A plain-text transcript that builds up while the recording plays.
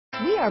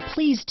We are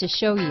pleased to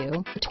show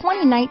you the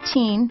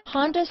 2019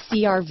 Honda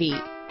CR-V.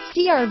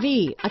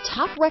 CR-V, a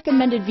top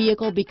recommended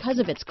vehicle because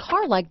of its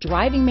car-like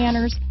driving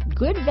manners,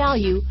 good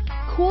value,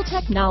 cool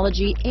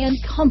technology, and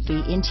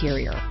comfy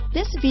interior.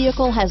 This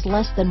vehicle has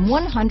less than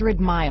 100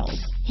 miles.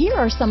 Here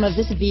are some of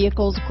this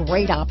vehicle's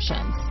great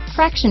options: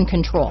 traction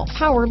control,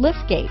 power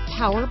liftgate,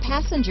 power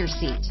passenger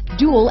seat,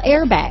 dual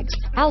airbags,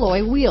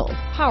 alloy wheels,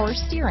 power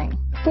steering,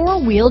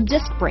 four-wheel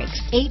disc brakes,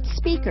 8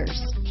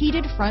 speakers,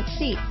 heated front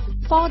seats,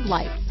 fog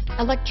lights,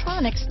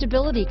 electronic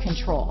stability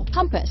control,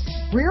 compass,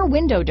 rear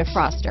window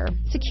defroster,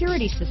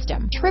 security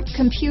system, trip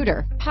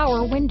computer,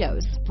 power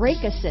windows,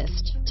 brake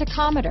assist,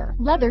 tachometer,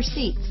 leather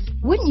seats.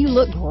 Wouldn't you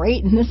look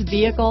great in this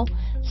vehicle?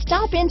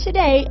 Stop in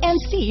today and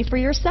see for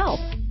yourself.